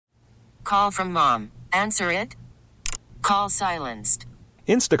Call from mom. Answer it. Call silenced.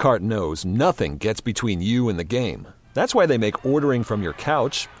 Instacart knows nothing gets between you and the game. That's why they make ordering from your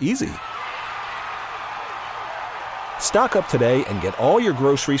couch easy. Stock up today and get all your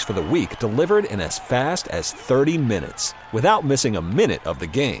groceries for the week delivered in as fast as 30 minutes without missing a minute of the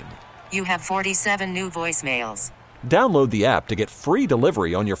game. You have 47 new voicemails. Download the app to get free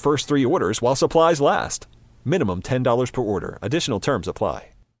delivery on your first 3 orders while supplies last. Minimum $10 per order. Additional terms apply.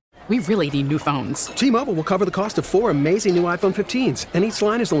 We really need new phones. T-Mobile will cover the cost of 4 amazing new iPhone 15s, and each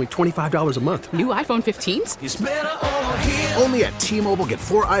line is only $25 a month. New iPhone 15s? It's better over here. Only at T-Mobile, get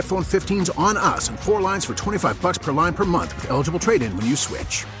 4 iPhone 15s on us and 4 lines for $25 per line per month with eligible trade-in when you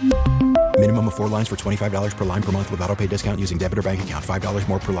switch. Minimum of 4 lines for $25 per line per month with autopay discount using debit or bank account. $5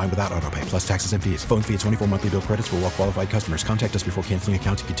 more per line without autopay, plus taxes and fees. Phone fee at 24 monthly bill credits for well-qualified customers. Contact us before canceling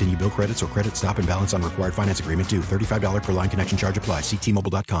account to continue bill credits or credit stop and balance on required finance agreement due. $35 per line connection charge applies. See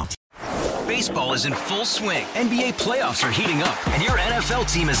T-Mobile.com. Baseball is in full swing. NBA playoffs are heating up, and your NFL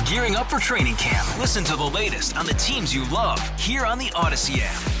team is gearing up for training camp. Listen to the latest on the teams you love here on the Odyssey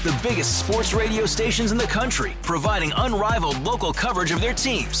app. The biggest sports radio stations in the country, providing unrivaled local coverage of their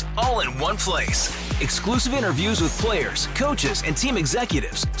teams, all in one place. Exclusive interviews with players, coaches, and team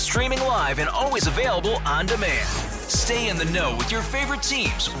executives, streaming live and always available on demand. Stay in the know with your favorite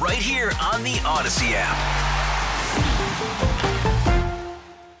teams right here on the Odyssey app.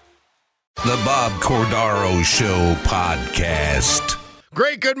 The Bob Cordaro Show podcast.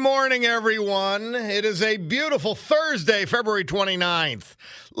 Great good morning, everyone. It is a beautiful Thursday, February 29th.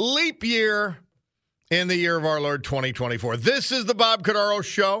 Leap year in the year of our Lord 2024. This is the Bob Cordaro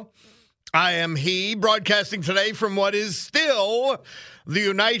Show. I am he, broadcasting today from what is still the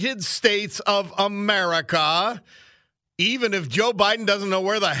United States of America. Even if Joe Biden doesn't know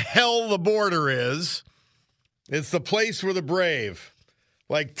where the hell the border is, it's the place for the brave.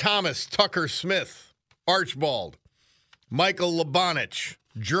 Like Thomas Tucker Smith, Archibald, Michael Labanich,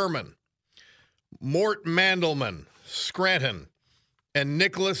 German, Mort Mandelman, Scranton, and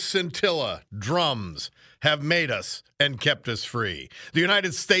Nicholas Scintilla, drums, have made us and kept us free. The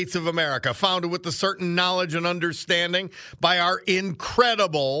United States of America, founded with a certain knowledge and understanding by our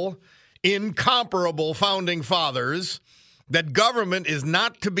incredible, incomparable founding fathers, that government is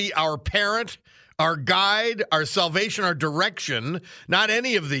not to be our parent, our guide, our salvation, our direction, not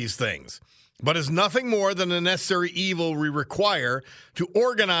any of these things, but is nothing more than a necessary evil we require to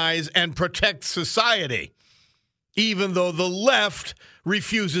organize and protect society, even though the left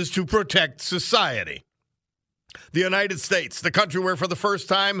refuses to protect society. The United States, the country where for the first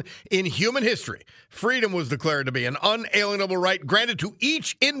time in human history, freedom was declared to be an unalienable right granted to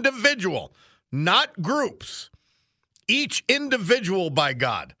each individual, not groups, each individual by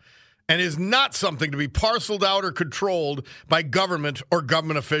God, and is not something to be parceled out or controlled by government or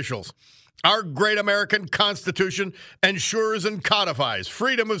government officials. Our great American Constitution ensures and codifies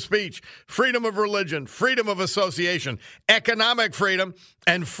freedom of speech, freedom of religion, freedom of association, economic freedom,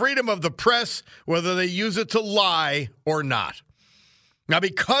 and freedom of the press, whether they use it to lie or not. Now,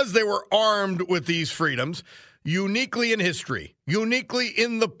 because they were armed with these freedoms, uniquely in history, uniquely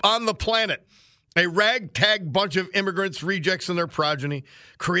on the planet, a ragtag bunch of immigrants, rejects, and their progeny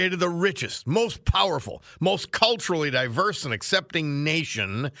created the richest, most powerful, most culturally diverse and accepting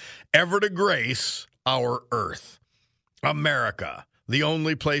nation ever to grace our earth. America, the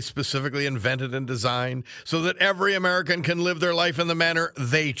only place specifically invented and designed so that every American can live their life in the manner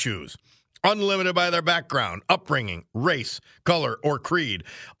they choose, unlimited by their background, upbringing, race, color, or creed,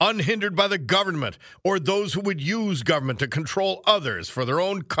 unhindered by the government or those who would use government to control others for their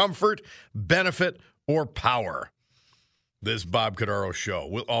own comfort, benefit, or power. This Bob Cordaro Show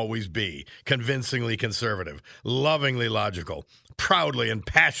will always be convincingly conservative, lovingly logical, proudly and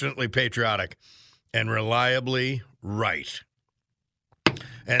passionately patriotic, and reliably right.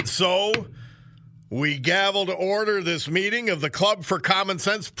 And so we gavel to order this meeting of the Club for Common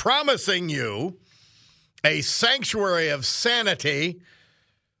Sense, promising you a sanctuary of sanity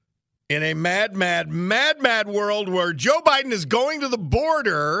in a mad world where Joe Biden is going to the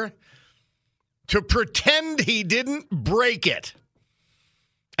border to pretend he didn't break it.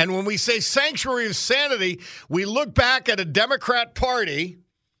 And when we say sanctuary of sanity, we look back at a Democrat Party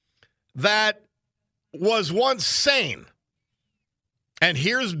that was once sane. And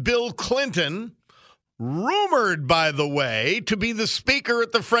here's Bill Clinton, rumored, by the way, to be the speaker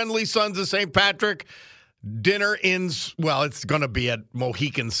at the Friendly Sons of St. Patrick dinner it's going to be at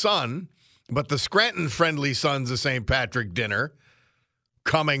Mohegan Sun, but the Scranton Friendly Sons of St. Patrick dinner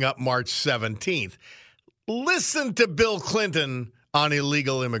coming up March 17th. Listen to Bill Clinton on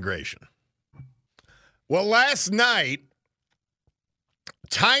illegal immigration. Well, last night,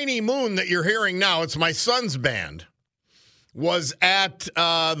 Tiny Moon that you're hearing now, it's my son's band, was at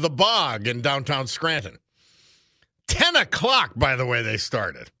the Bog in downtown Scranton. 10 o'clock, by the way, they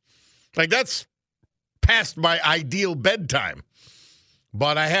started. Like, that's past my ideal bedtime.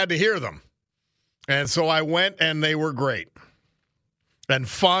 But I had to hear them. And so I went, and they were great. And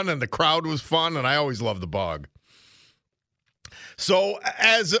fun, and the crowd was fun, and I always love the Bog. So,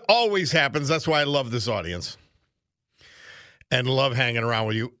 as always happens, that's why I love this audience and love hanging around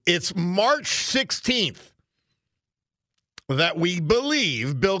with you. It's March 16th that we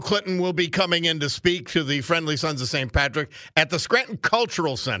believe Bill Clinton will be coming in to speak to the Friendly Sons of St. Patrick at the Scranton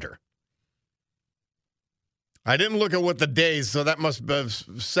Cultural Center. I didn't look at what the days, so that must be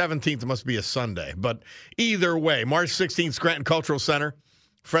 17th must be a Sunday. But either way, March 16th, Scranton Cultural Center,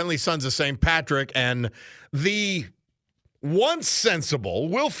 Friendly Sons of St. Patrick, and the once sensible,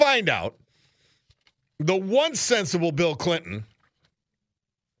 we'll find out, the once sensible Bill Clinton.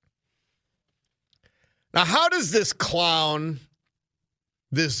 Now, how does this clown,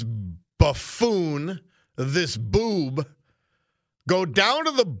 this buffoon, this boob go down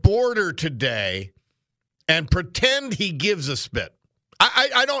to the border today and pretend he gives a spit?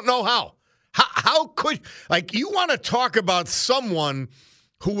 I don't know how. How could, like, you want to talk about someone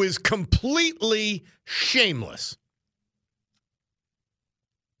who is completely shameless?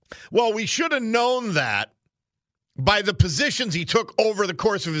 Well, we should have known that by the positions he took over the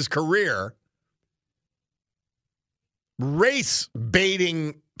course of his career,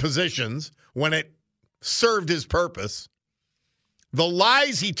 race-baiting positions when it served his purpose, the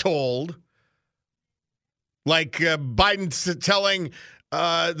lies he told, like Biden telling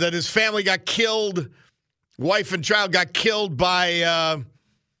that his family got killed, wife and child got killed by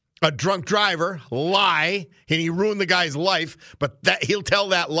a drunk driver, lie, and he ruined the guy's life, but that he'll tell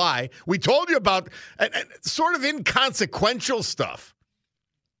that lie. We told you about sort of inconsequential stuff.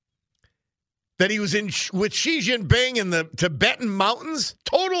 That he was in with Xi Jinping in the Tibetan mountains.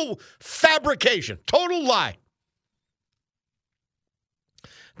 Total fabrication, total lie.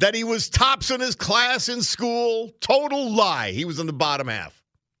 That he was tops in his class in school, total lie. He was in the bottom half.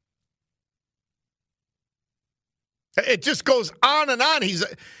 It just goes on and on.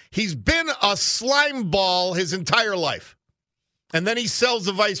 He's been a slime ball his entire life. And then he sells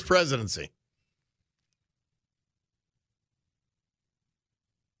the vice presidency.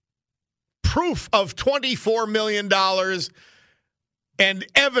 Proof of $24 million and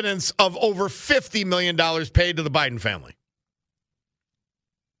evidence of over $50 million paid to the Biden family.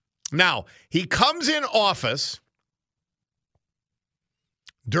 Now, he comes in office.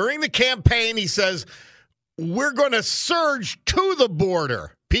 During the campaign, he says, we're going to surge to the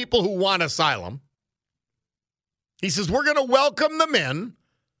border people who want asylum. He says, we're going to welcome them in.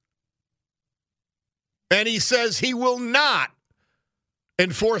 And he says he will not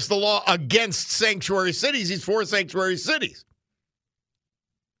enforce the law against sanctuary cities. He's for sanctuary cities.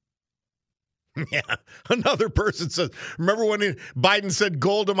 Yeah. Another person says, remember when Biden said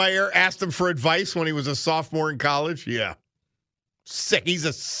Golda Meir asked him for advice when he was a sophomore in college? Yeah. Sick. He's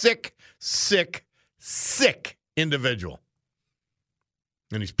a sick individual.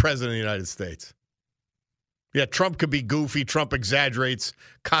 And he's president of the United States. Yeah, Trump could be goofy. Trump exaggerates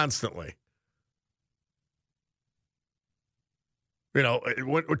constantly. You know,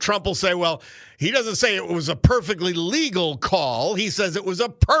 Trump will say, well, he doesn't say it was a perfectly legal call. He says it was a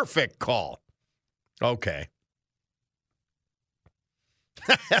perfect call. Okay.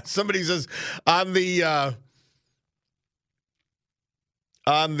 Somebody says on the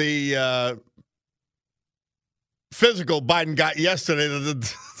physical Biden got yesterday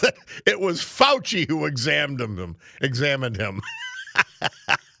that it was Fauci who examined him.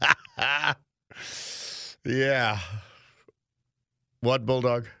 Yeah. What,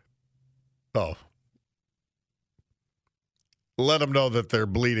 Bulldog? Oh. Let them know that they're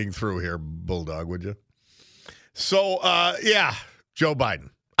bleeding through here, Bulldog, would you? So, yeah, Joe Biden.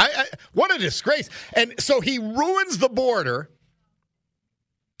 What a disgrace. And so he ruins the border,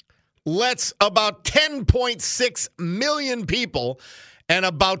 lets about 10.6 million people, and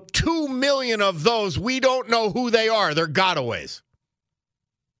about 2 million of those, we don't know who they are. They're gotaways.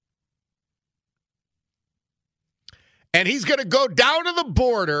 And he's going to go down to the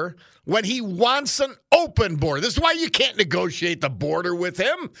border when he wants an open border. This is why you can't negotiate the border with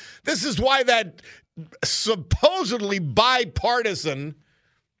him. This is why that supposedly bipartisan,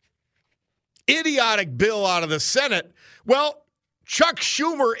 idiotic bill out of the Senate, well, Chuck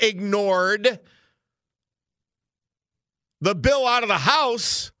Schumer ignored the bill out of the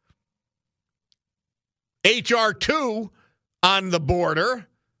House, H.R. 2, on the border.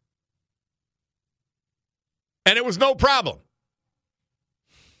 And it was no problem.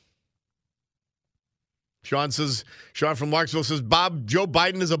 Sean from Larksville says, Bob, Joe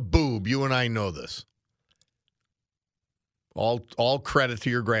Biden is a boob. You and I know this. All credit to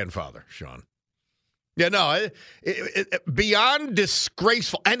your grandfather, Sean. Yeah, no, beyond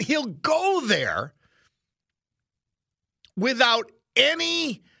disgraceful. And he'll go there without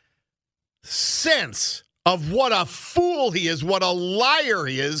any sense of what a fool he is, what a liar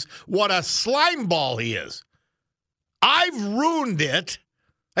he is, what a slimeball he is. I've ruined it.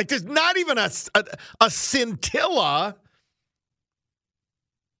 Like, there's not even a scintilla,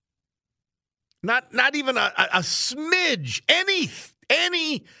 not even a smidge,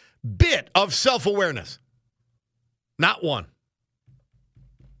 any bit of self-awareness. Not one.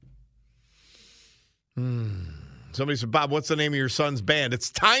 Somebody said, Bob, what's the name of your son's band?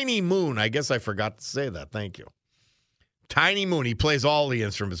 It's Tiny Moon. I guess I forgot to say that. Thank you. Tiny Moon. He plays all the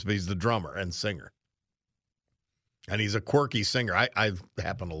instruments, but he's the drummer and singer. And he's a quirky singer. I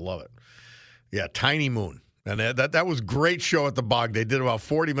happen to love it. Yeah, Tiny Moon. And that was a great show at the Bog. They did about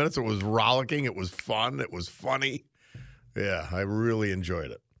 40 minutes. It was rollicking. It was fun. It was funny. Yeah, I really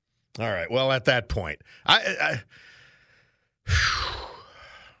enjoyed it. All right. Well, at that point,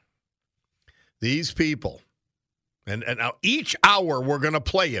 these people, and now each hour we're going to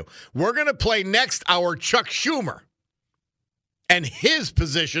play you. We're going to play next hour Chuck Schumer and his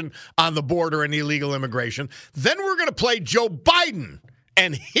position on the border and illegal immigration. Then we're going to play Joe Biden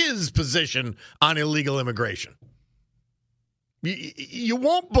and his position on illegal immigration. You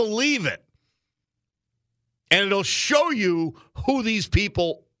won't believe it. And it'll show you who these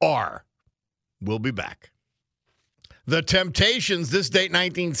people are. We'll be back. The Temptations, this date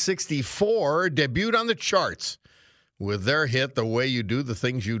 1964, debuted on the charts with their hit, The Way You Do the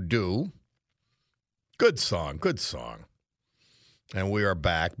Things You Do. Good song, good song. And we are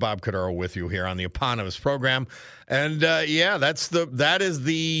back. Bob Cordaro with you here on the eponymous program. And that is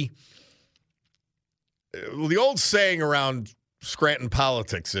the old saying around Scranton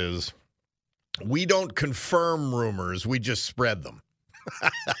politics is, we don't confirm rumors, we just spread them.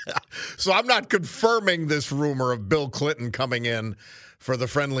 So I'm not confirming this rumor of Bill Clinton coming in for the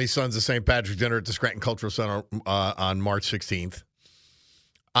Friendly Sons of St. Patrick's dinner at the Scranton Cultural Center on March 16th.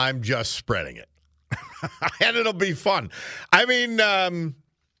 I'm just spreading it. And it'll be fun. I mean,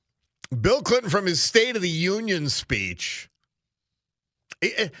 Bill Clinton from his State of the Union speech,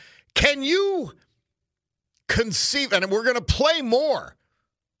 can you conceive, and we're going to play more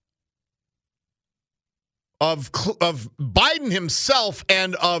of Biden himself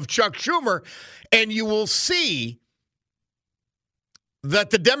and of Chuck Schumer, and you will see that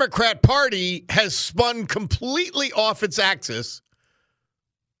the Democrat Party has spun completely off its axis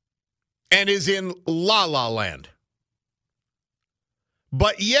and is in la-la land.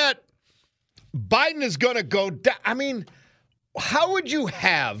 But yet, Biden is going to go down. I mean, how would you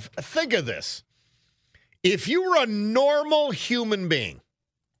think of this. If you were a normal human being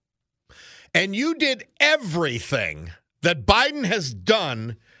and you did everything that Biden has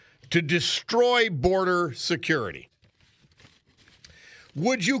done to destroy border security,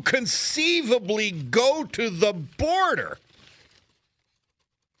 would you conceivably go to the border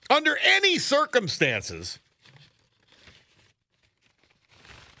under any circumstances?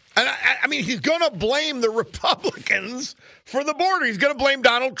 And I mean, he's going to blame the Republicans for the border. He's going to blame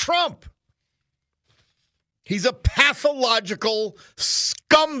Donald Trump. He's a pathological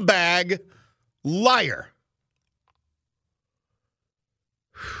scumbag liar.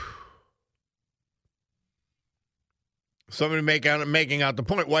 Somebody making out the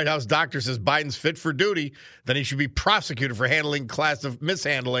point. White House doctor says Biden's fit for duty, then he should be prosecuted for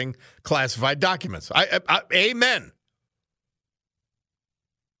mishandling classified documents. Amen.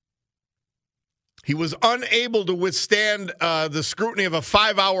 He was unable to withstand the scrutiny of a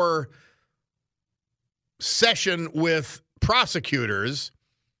 5-hour session with prosecutors.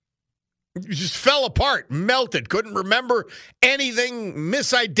 He just fell apart, melted, couldn't remember anything,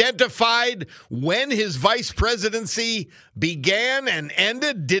 misidentified when his vice presidency began and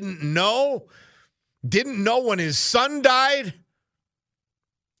ended, didn't know when his son died.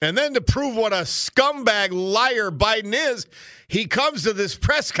 And then to prove what a scumbag liar Biden is, he comes to this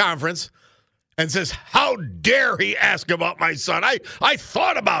press conference and says, how dare he ask about my son? I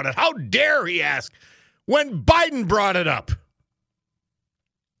thought about it. How dare he ask when Biden brought it up?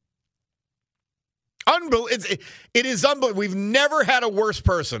 It is unbelievable. We've never had a worse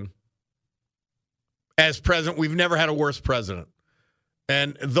person as president. We've never had a worse president.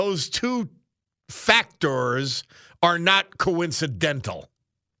 And those two factors are not coincidental.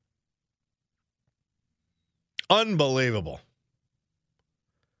 Unbelievable.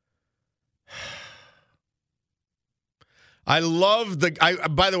 I love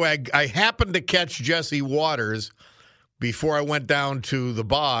by the way, I happened to catch Jesse Waters before I went down to the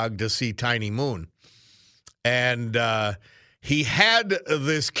Bog to see Tiny Moon. And he had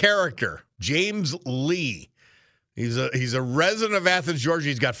this character, James Lee. He's a resident of Athens, Georgia.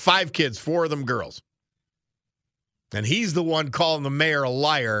 He's got 5 kids, 4 of them girls. And he's the one calling the mayor a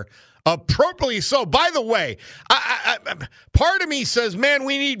liar, appropriately so. By the way, I part of me says, man,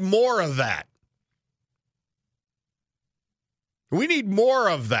 we need more of that. We need more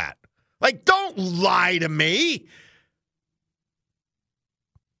of that. Like, don't lie to me.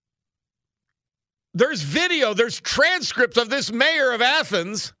 There's video, there's transcripts of this mayor of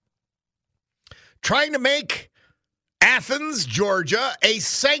Athens trying to make Athens, Georgia, a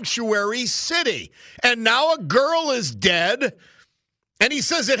sanctuary city. And now a girl is dead, and he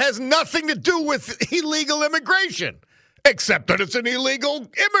says it has nothing to do with illegal immigration, except that it's an illegal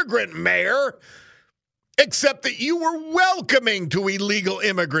immigrant, mayor, except that you were welcoming to illegal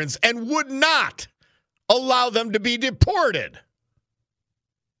immigrants and would not allow them to be deported.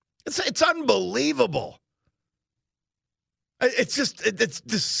 It's unbelievable. It's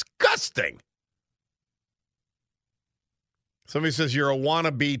disgusting. Somebody says you're a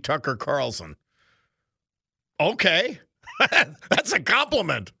wannabe Tucker Carlson. Okay. That's a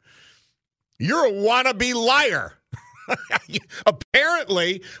compliment. You're a wannabe liar.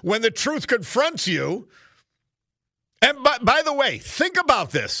 Apparently, when the truth confronts you, and by the way, think about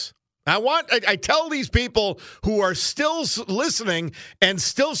this. I tell these people who are still listening and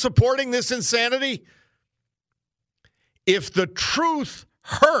still supporting this insanity, if the truth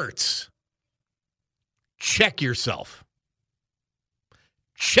hurts, check yourself.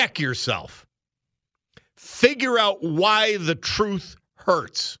 Check yourself. Figure out why the truth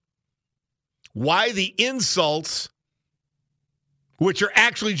hurts. Why the insults, which are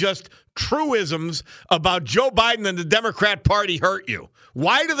actually just truisms about Joe Biden and the Democrat Party, hurt you.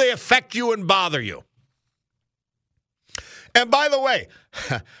 Why do they affect you and bother you? And by the way,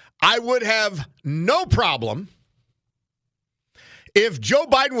 I would have no problem if Joe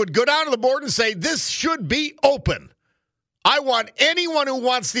Biden would go down to the border and say, this should be open. I want anyone who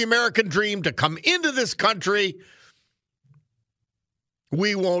wants the American dream to come into this country.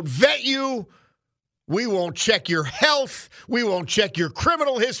 We won't vet you. We won't check your health. We won't check your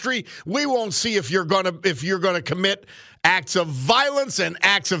criminal history. We won't see if you're going to commit acts of violence and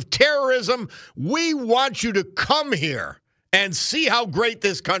acts of terrorism. We want you to come here and see how great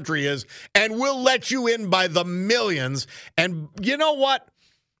this country is, and we'll let you in by the millions. And you know what?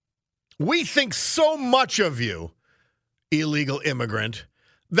 We think so much of you, illegal immigrant,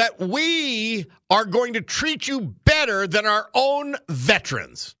 that we are going to treat you better than our own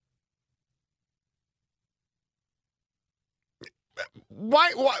veterans.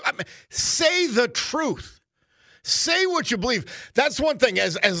 Why I mean, say the truth. Say what you believe. That's one thing.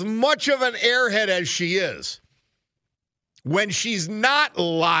 As much of an airhead as she is, when she's not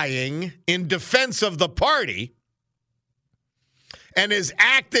lying in defense of the party and is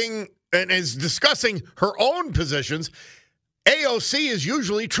acting and is discussing her own positions, AOC is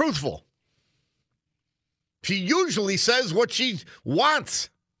usually truthful. She usually says what she wants.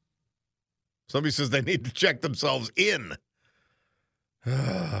 Somebody says they need to check themselves in.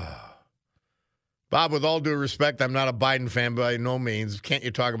 Bob, with all due respect, I'm not a Biden fan by no means. Can't you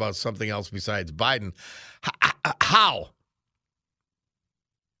talk about something else besides Biden? How?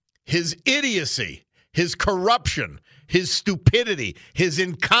 His idiocy, his corruption, his stupidity, his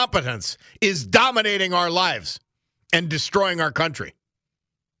incompetence is dominating our lives and destroying our country.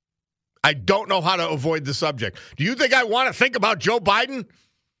 I don't know how to avoid the subject. Do you think I want to think about Joe Biden?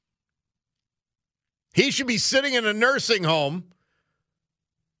 He should be sitting in a nursing home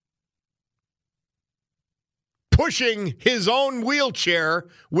pushing his own wheelchair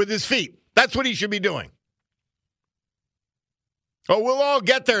with his feet. That's what he should be doing. Oh, we'll all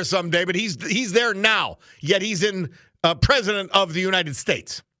get there someday, but he's there now. Yet he's in president of the United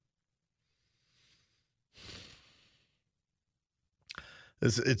States.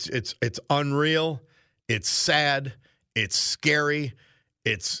 It's unreal. It's sad. It's scary.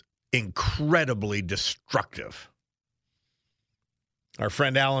 It's incredibly destructive. Our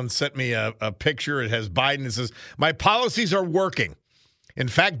friend Alan sent me a picture. It has Biden. It says, my policies are working. In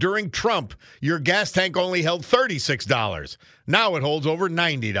fact, during Trump, your gas tank only held $36. Now it holds over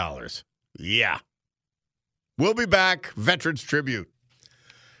 $90. Yeah. We'll be back. Veterans Tribute.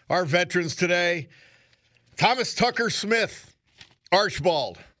 Our veterans today, Thomas Tucker Smith,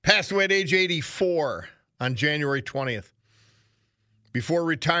 Archibald, passed away at age 84 on January 20th. Before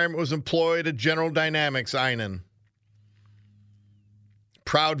retirement, was employed at General Dynamics, Einan.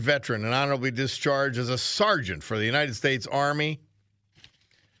 proud veteran and honorably discharged as a sergeant for the United States Army.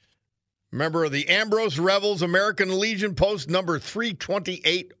 Member of the Ambrose Rebels, American Legion Post number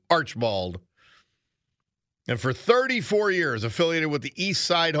 328, Archbald. And for 34 years, affiliated with the East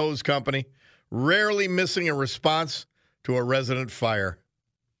Side Hose Company, rarely missing a response to a resident fire.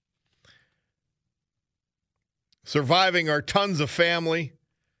 Surviving are tons of family,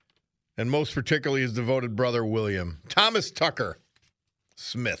 and most particularly his devoted brother, William. Thomas Tucker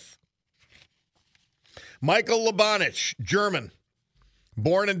Smith. Michael Labanich, German.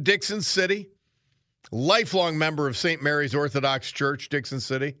 Born in Dixon City, lifelong member of St. Mary's Orthodox Church, Dixon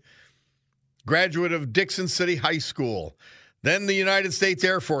City, graduate of Dixon City High School, then the United States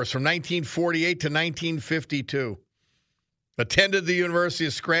Air Force from 1948 to 1952. Attended the University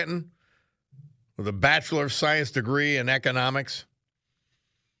of Scranton with a Bachelor of Science degree in economics.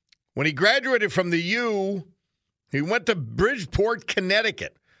 When he graduated from the U, he went to Bridgeport,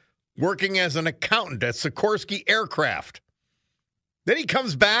 Connecticut, working as an accountant at Sikorsky Aircraft. Then he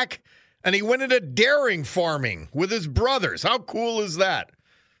comes back, and he went into dairy farming with his brothers. How cool is that?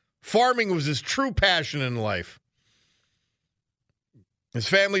 Farming was his true passion in life. His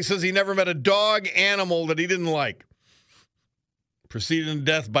family says he never met a dog animal that he didn't like. Preceded in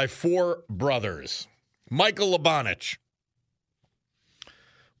death by 4 brothers. Michael Labanich.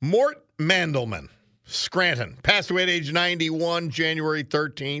 Mort Mandelman, Scranton. Passed away at age 91, January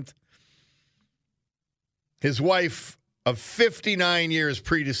 13th. His wife of 59 years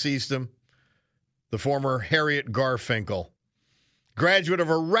predeceased him, the former Harriet Garfinkel. Graduate of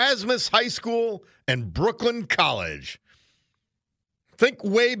Erasmus High School and Brooklyn College. Think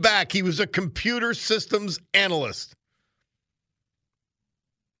way back, he was a computer systems analyst.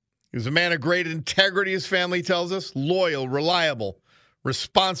 He was a man of great integrity, his family tells us. Loyal, reliable,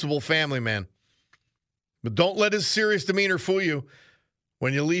 responsible family man. But don't let his serious demeanor fool you.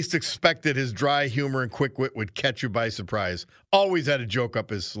 When you least expected, his dry humor and quick wit would catch you by surprise. Always had a joke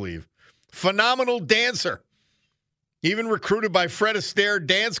up his sleeve. Phenomenal dancer. Even recruited by Fred Astaire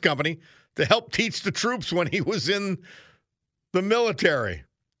Dance Company to help teach the troops when he was in the military.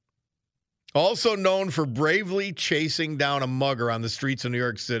 Also known for bravely chasing down a mugger on the streets of New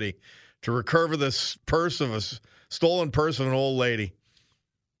York City to recover the stolen purse of an old lady.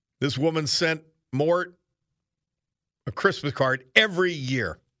 This woman sent Mort a Christmas card every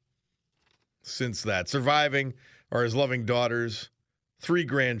year since that. Surviving are his loving daughters, 3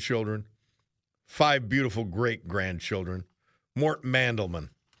 grandchildren, 5 beautiful great-grandchildren. Mort Mandelman.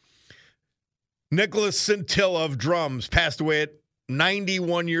 Nicholas Scintilla of drums passed away at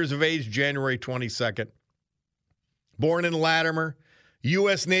 91 years of age, January 22nd. Born in Latimer,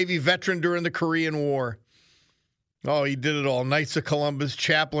 U.S. Navy veteran during the Korean War. Oh, he did it all. Knights of Columbus,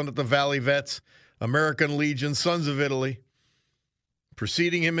 chaplain at the Valley Vets, American Legion, Sons of Italy.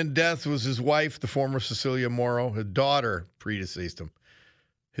 Preceding him in death was his wife, the former Cecilia Morrow. His daughter predeceased him.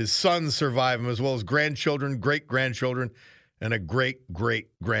 His sons survive him, as well as grandchildren, great-grandchildren, and a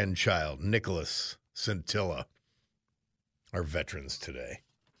great-great-grandchild, Nicholas Scintilla, are veterans today.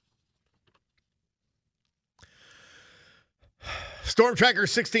 Storm Tracker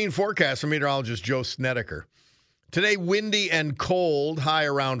 16 forecast from meteorologist Joe Snedeker. Today, windy and cold, high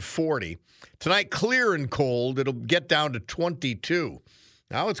around 40. Tonight, clear and cold. It'll get down to 22.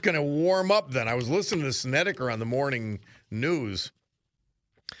 Now it's going to warm up then. I was listening to Snedeker on the morning news.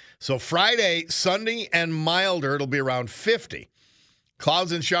 So Friday, sunny and milder. It'll be around 50.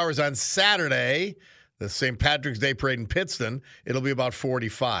 Clouds and showers on Saturday, the St. Patrick's Day parade in Pittston. It'll be about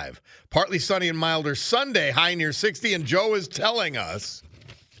 45. Partly sunny and milder Sunday, high near 60. And Joe is telling us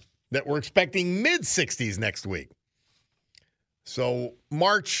that we're expecting mid-60s next week. So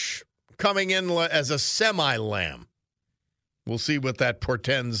March coming in as a semi-lamb. We'll see what that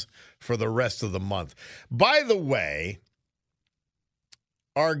portends for the rest of the month. By the way,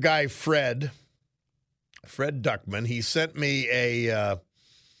 our guy Fred Duckman, he sent me an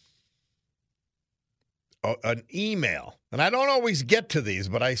email. And I don't always get to these,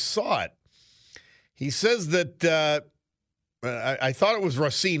 but I saw it. He says that I thought it was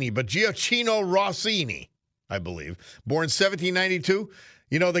Rossini, but Gioacchino Rossini, I believe, born 1792.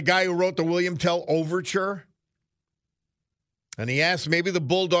 You know, the guy who wrote the William Tell Overture? And he asked maybe the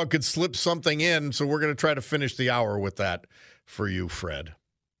Bulldog could slip something in, so we're going to try to finish the hour with that for you, Fred.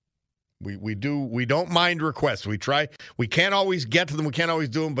 We don't mind requests. We try. We can't always get to them. We can't always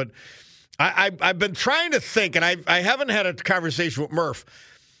do them, but I've been trying to think, and I haven't had a conversation with Murph.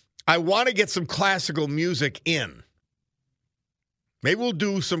 I want to get some classical music in. Maybe we'll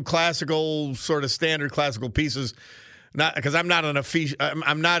do some classical, sort of standard classical pieces. Not because I'm not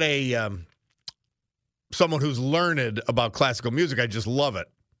a someone who's learned about classical music. I just love it.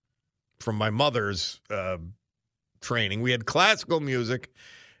 From my mother's training, we had classical music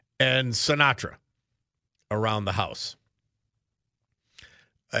and Sinatra around the house.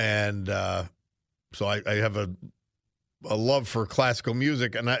 And so I have a love for classical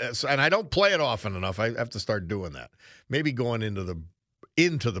music, and I don't play it often enough. I have to start doing that. Maybe going into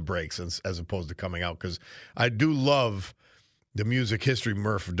the breaks as opposed to coming out, because I do love the music history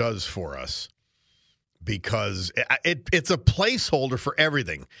Murph does for us, because it's a placeholder for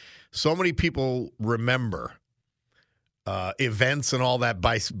everything. So many people remember events and all that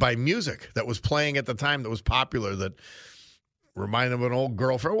by music that was playing at the time that was popular, that reminded them of an old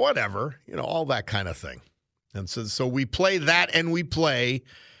girlfriend, whatever, all that kind of thing. And so we play that, and we play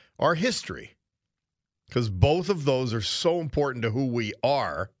our history, because both of those are so important to who we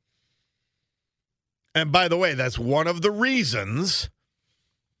are. And by the way, that's one of the reasons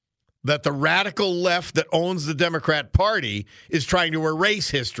that the radical left that owns the Democrat Party is trying to erase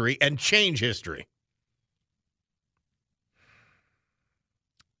history and change history.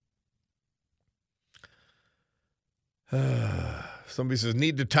 Somebody says,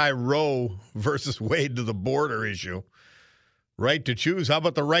 need to tie Roe versus Wade to the border issue. Right to choose. How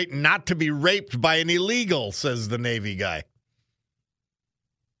about the right not to be raped by an illegal, says the Navy guy.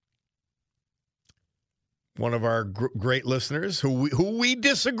 One of our great listeners who we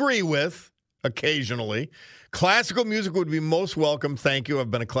disagree with occasionally. Classical music would be most welcome. Thank you.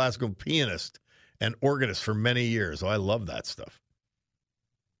 I've been a classical pianist and organist for many years. Oh, I love that stuff.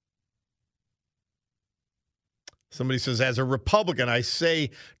 Somebody says, as a Republican, I say,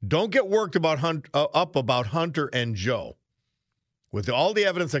 don't get worked up about Hunter and Joe. With all the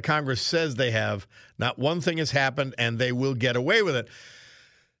evidence that Congress says they have, not one thing has happened, and they will get away with it.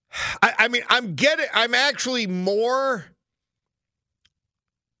 I mean, I'm actually more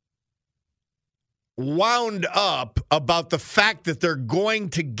wound up about the fact that they're going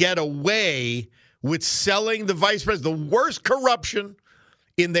to get away with selling the vice president, the worst corruption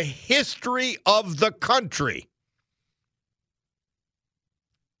in the history of the country.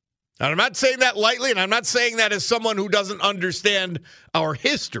 And I'm not saying that lightly, and I'm not saying that as someone who doesn't understand our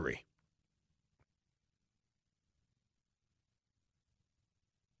history.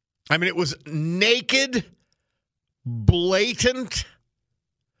 I mean, it was naked, blatant,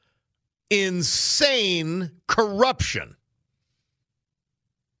 insane corruption.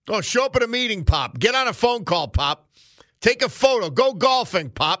 Oh, show up at a meeting, Pop. Get on a phone call, Pop. Take a photo. Go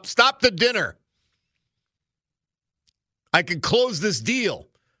golfing, Pop. Stop the dinner. I can close this deal.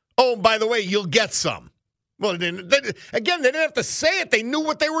 Oh, by the way, you'll get some. Well, they didn't have to say it. They knew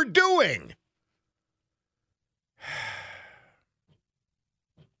what they were doing.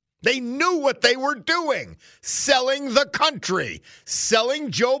 They knew what they were doing. Selling the country. Selling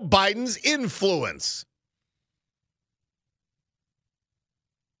Joe Biden's influence.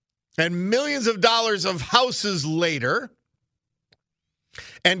 And millions of dollars of houses later,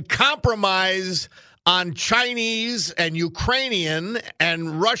 and compromise on Chinese and Ukrainian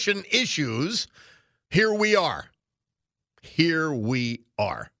and Russian issues, here we are. Here we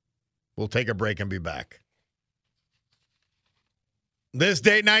are. We'll take a break and be back. This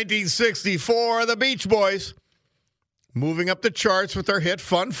date, 1964, the Beach Boys moving up the charts with their hit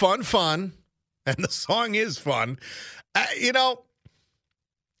Fun, Fun, Fun. And the song is fun.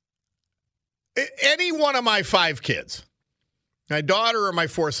 Any one of my 5 kids, my daughter or my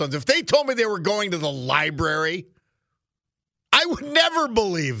 4 sons, if they told me they were going to the library, I would never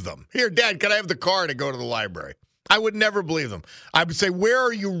believe them. Here, Dad, can I have the car to go to the library? I would never believe them. I would say, where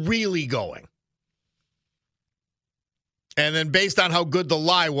are you really going? And then based on how good the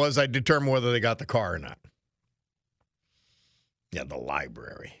lie was, I'd determine whether they got the car or not. Yeah, the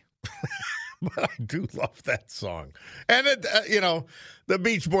library. But I do love that song. And, the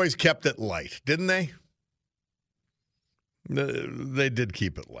Beach Boys kept it light, didn't they? They did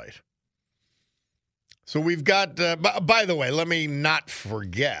keep it light. So we've got, by the way, let me not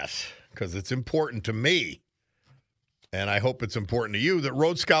forget, because it's important to me, and I hope it's important to you, that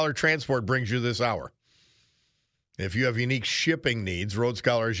Road Scholar Transport brings you this hour. If you have unique shipping needs, Road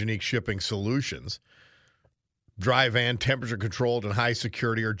Scholar has unique shipping solutions. Dry van, temperature controlled, and high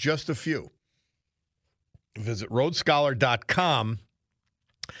security are just a few. Visit roadscholar.com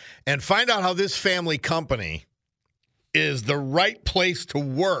and find out how this family company is the right place to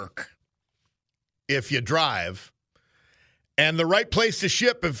work if you drive, and the right place to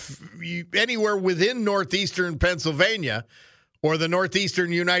ship if you anywhere within northeastern Pennsylvania or the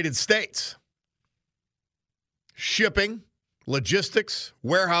northeastern United States. Shipping, logistics,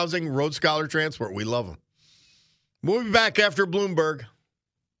 warehousing, Road Scholar Transport. We love them. We'll be back after Bloomberg.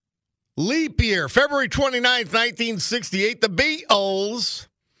 Leap year, February 29th, 1968. The Beatles,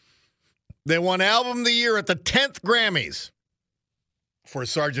 they won Album of the Year at the 10th Grammys for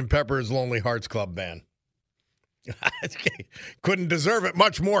Sgt. Pepper's Lonely Hearts Club Band. Couldn't deserve it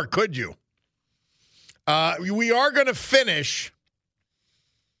much more, could you? We are going to finish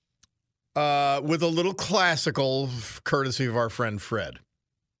with a little classical courtesy of our friend Fred.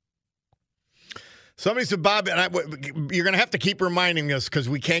 Somebody said, Bob, and you're going to have to keep reminding us because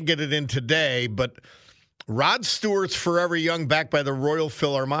we can't get it in today, but Rod Stewart's Forever Young backed by the Royal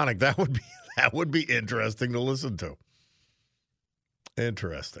Philharmonic. That would be interesting to listen to.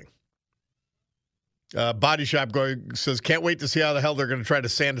 Interesting. Body Shop says, can't wait to see how the hell they're going to try to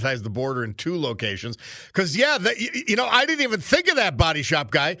sanitize the border in 2 locations. Because, I didn't even think of that, Body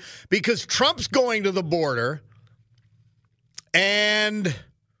Shop guy, because Trump's going to the border and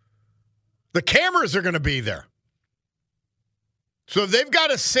the cameras are going to be there. So they've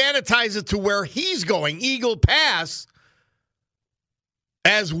got to sanitize it to where he's going, Eagle Pass,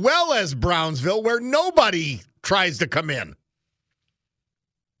 as well as Brownsville, where nobody tries to come in.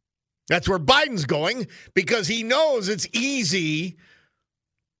 That's where Biden's going because he knows it's easy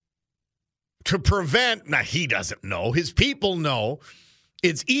to prevent. Now, he doesn't know. His people know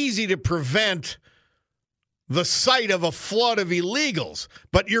it's easy to prevent the sight of a flood of illegals.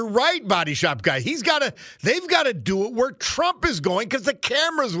 But you're right, Body Shop guy. They've got to do it where Trump is going because the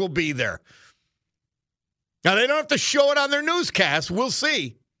cameras will be there. Now, they don't have to show it on their newscast. We'll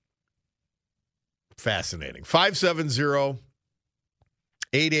see. Fascinating.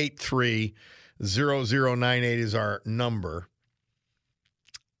 570-883-0098 is our number.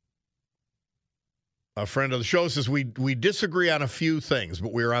 A friend of the show says, we disagree on a few things,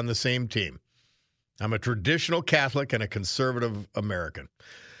 but we're on the same team. I'm a traditional Catholic and a conservative American.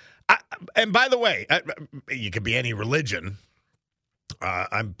 And by the way, you could be any religion.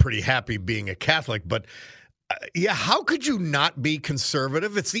 I'm pretty happy being a Catholic, but how could you not be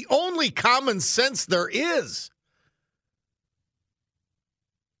conservative? It's the only common sense there is.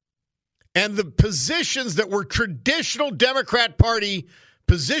 And the positions that were traditional Democrat Party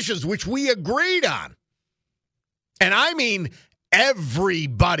positions, which we agreed on, and I mean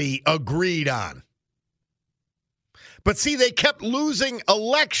everybody agreed on. But see, they kept losing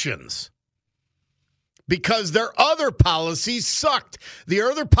elections because their other policies sucked. The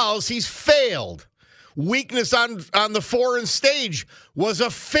other policies failed. Weakness on the foreign stage was a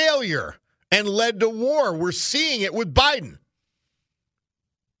failure and led to war. We're seeing it with Biden.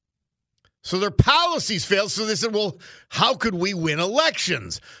 So their policies failed. So they said, well, how could we win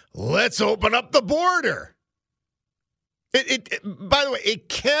elections? Let's open up the border. By the way, it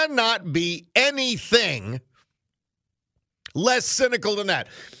cannot be anything less cynical than that.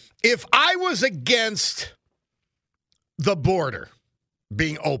 If I was against the border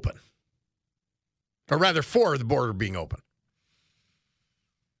being open, or rather for the border being open,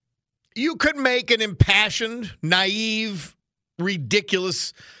 you could make an impassioned, naive,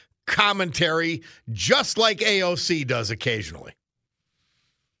 ridiculous commentary just like AOC does occasionally.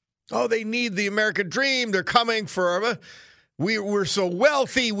 Oh, they need the American dream. They're coming for, we're so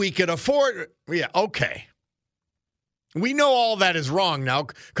wealthy we could afford. Yeah, okay. We know all that is wrong now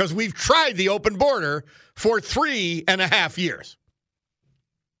because we've tried the open border for 3.5 years.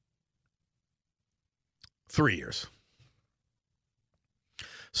 3 years.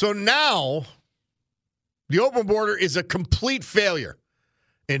 So now the open border is a complete failure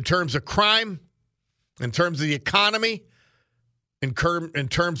in terms of crime, in terms of the economy, in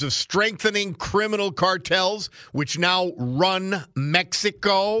terms of strengthening criminal cartels, which now run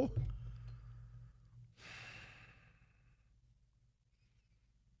Mexico.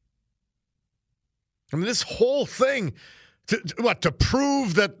 I mean, this whole thing, to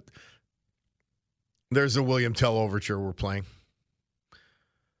prove that there's a William Tell overture we're playing.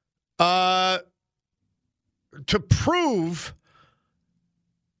 To prove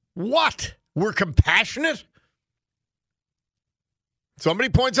what? We're compassionate? Somebody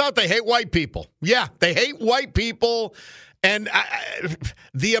points out they hate white people. Yeah, they hate white people and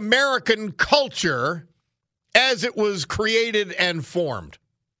the American culture as it was created and formed.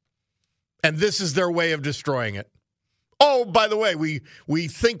 And this is their way of destroying it. Oh, by the way, we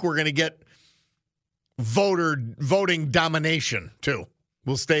think we're going to get voting domination, too.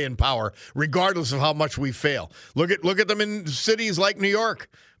 We'll stay in power, regardless of how much we fail. Look at them in cities like New York,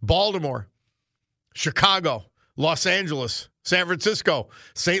 Baltimore, Chicago, Los Angeles, San Francisco,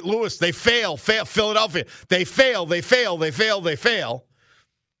 St. Louis. They fail. Philadelphia. They fail.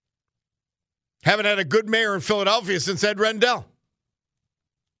 Haven't had a good mayor in Philadelphia since Ed Rendell.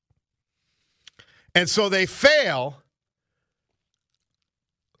 And so they fail.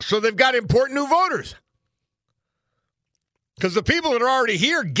 So they've got to import new voters. Because the people that are already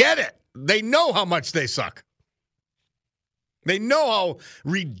here get it. They know how much they suck. They know how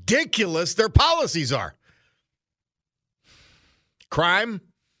ridiculous their policies are. Crime,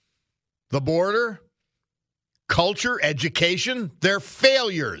 the border, culture, education, they're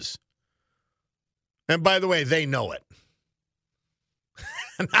failures. And by the way, they know it.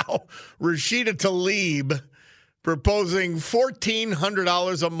 Now, Rashida Tlaib proposing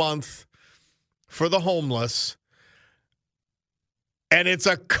 $1,400 a month for the homeless. And it's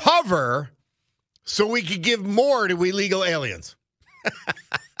a cover so we could give more to illegal aliens.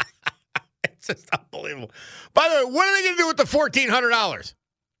 It's just unbelievable. By the way, what are they going to do with the $1,400?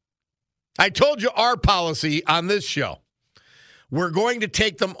 I told you our policy on this show. We're going to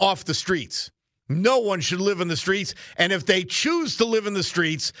take them off the streets. No one should live in the streets. And if they choose to live in the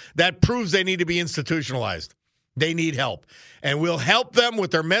streets, that proves they need to be institutionalized. They need help. And we'll help them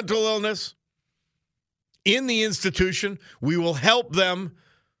with their mental illness in the institution. We will help them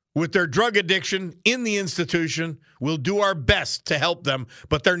with their drug addiction in the institution. We'll do our best to help them,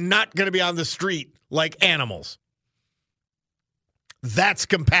 but they're not going to be on the street like animals. That's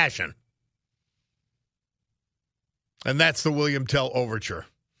compassion. And that's the William Tell Overture.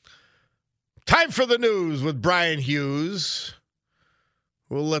 Time for the news with Brian Hughes.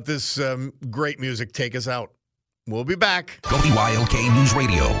 We'll let this great music take us out. We'll be back. WILK News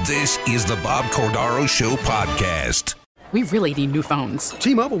Radio. This is the Bob Cordaro Show podcast. We really need new phones.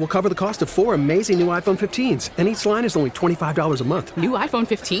 T-Mobile will cover the cost of 4 amazing new iPhone 15s, and each line is only $25 a month. New iPhone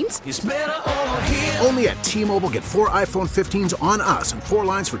 15s? It's better over here. Only at T-Mobile, get 4 iPhone 15s on us and 4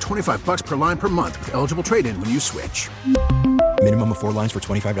 lines for $25 per line per month with eligible trade-in when you switch. Minimum of 4 lines for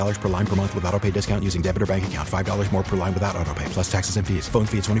 $25 per line per month with autopay discount using debit or bank account. $5 more per line without autopay, plus taxes and fees. Phone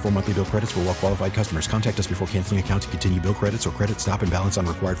fee at 24 monthly bill credits for well-qualified customers. Contact us before canceling account to continue bill credits or credit stop and balance on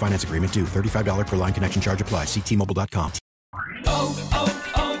required finance agreement due. $35 per line connection charge applies. See T-Mobile.com.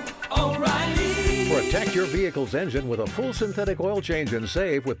 O'Reilly. Protect your vehicle's engine with a full synthetic oil change and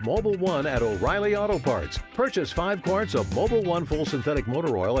save with Mobile One at O'Reilly Auto Parts. Purchase 5 quarts of Mobile One full synthetic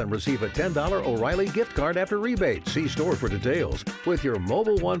motor oil and receive a $10 O'Reilly gift card after rebate. See store for details. With your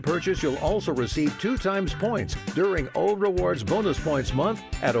Mobile One purchase, you'll also receive 2 times points during O Rewards Bonus Points Month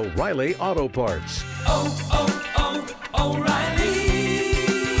at O'Reilly Auto Parts. O'Reilly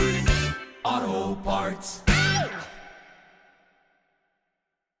Auto Parts.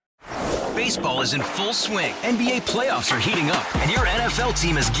 Baseball is in full swing. NBA playoffs are heating up, and your NFL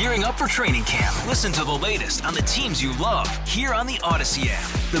team is gearing up for training camp. Listen to the latest on the teams you love here on the Odyssey app.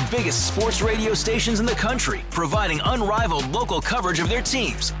 The biggest sports radio stations in the country, providing unrivaled local coverage of their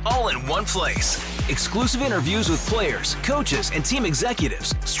teams, all in one place. Exclusive interviews with players, coaches, and team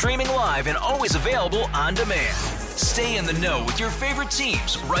executives, streaming live and always available on demand. Stay in the know with your favorite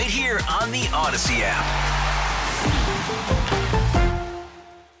teams right here on the Odyssey app.